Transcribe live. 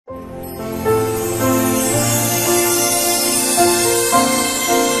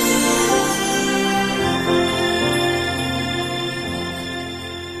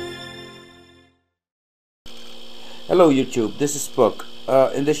Hello YouTube, this is Puck.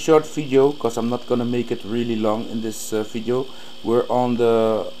 In this short video, because I'm not gonna make it really long in this video, we're on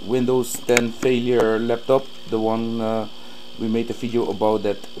the Windows 10 failure laptop, the one we made a video about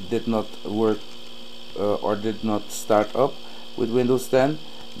that did not work or did not start up with Windows 10,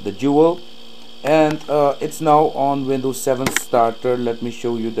 the Dual, and it's now on Windows 7 starter. Let me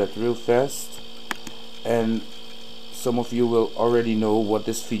show you that real fast, and some of you will already know what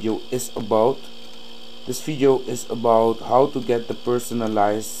this video is about. This video is about how to get the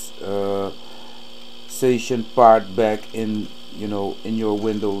personalization part back in in your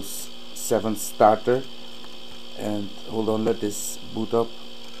Windows 7 starter. And hold on, let this boot up,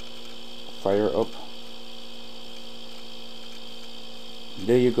 fire up.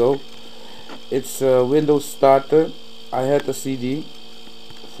 There you go. It's Windows starter. I had a CD,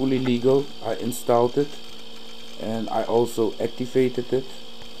 fully legal. I installed it and I also activated it.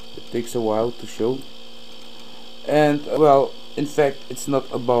 It takes a while to show. And well, in fact, it's not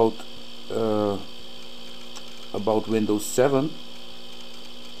about Windows 7.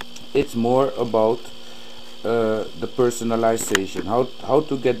 It's more about the personalization, how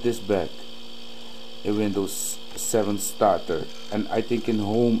to get this back in Windows 7 starter. And I think in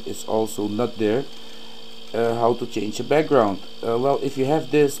Home is also not there. How to change the background. Well, if you have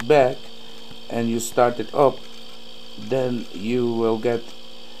this back and you start it up, then you will get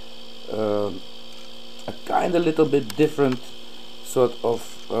a kind of little bit different sort of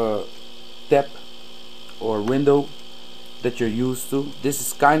tab or window that you're used to. This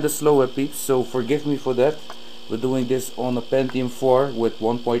is kind of slow, peeps, so forgive me for that. We're doing this on a Pentium 4 with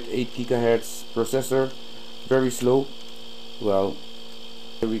 1.8 gigahertz processor, very slow. Well,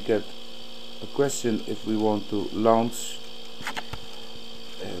 here we get a question if we want to launch.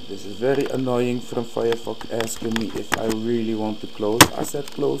 This is very annoying from Firefox asking me if I really want to close. I said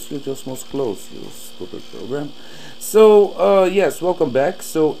close, you just must close, you stupid program. So yes, welcome back.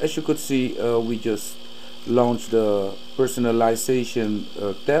 So as you could see, we just launched the personalization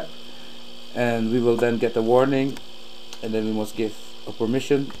tab, and we will then get a warning, and then we must give a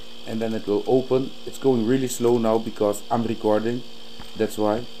permission, and then it will open. It's going really slow now because I'm recording, that's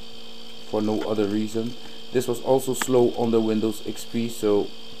why, for no other reason. This was also slow on the Windows XP, so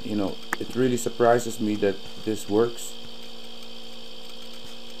it really surprises me that this works.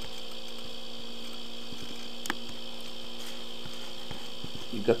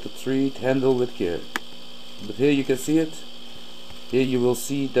 You got to handle with care. But here you can see it. Here you will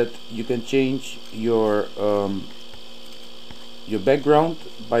see that you can change your background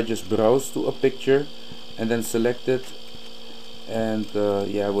by just browse to a picture and then select it, and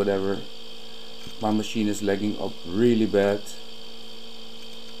yeah, whatever. My machine is lagging up really bad,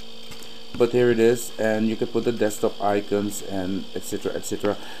 but here it is, and you can put the desktop icons and etc,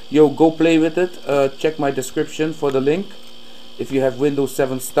 etc. Yo, go play with it. Check my description for the link. If you have Windows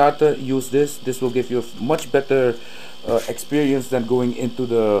 7 starter, use this. This will give you a much better experience than going into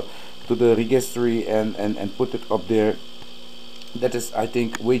the registry and put it up there. That is, I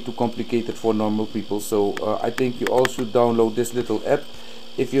think, way too complicated for normal people. So I think you all should download this little app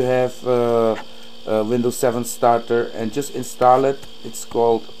if you have Windows 7 starter, and just install it. It's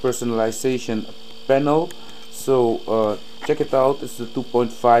called Personalization Panel. So check it out. It's the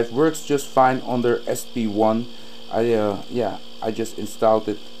 2.5, works just fine under SP1. I just installed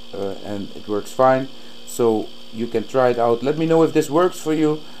it and it works fine, so you can try it out. Let me know if this works for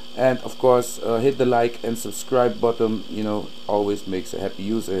you, and of course hit the like and subscribe button. Always makes a happy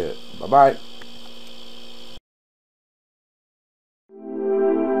user. Bye bye.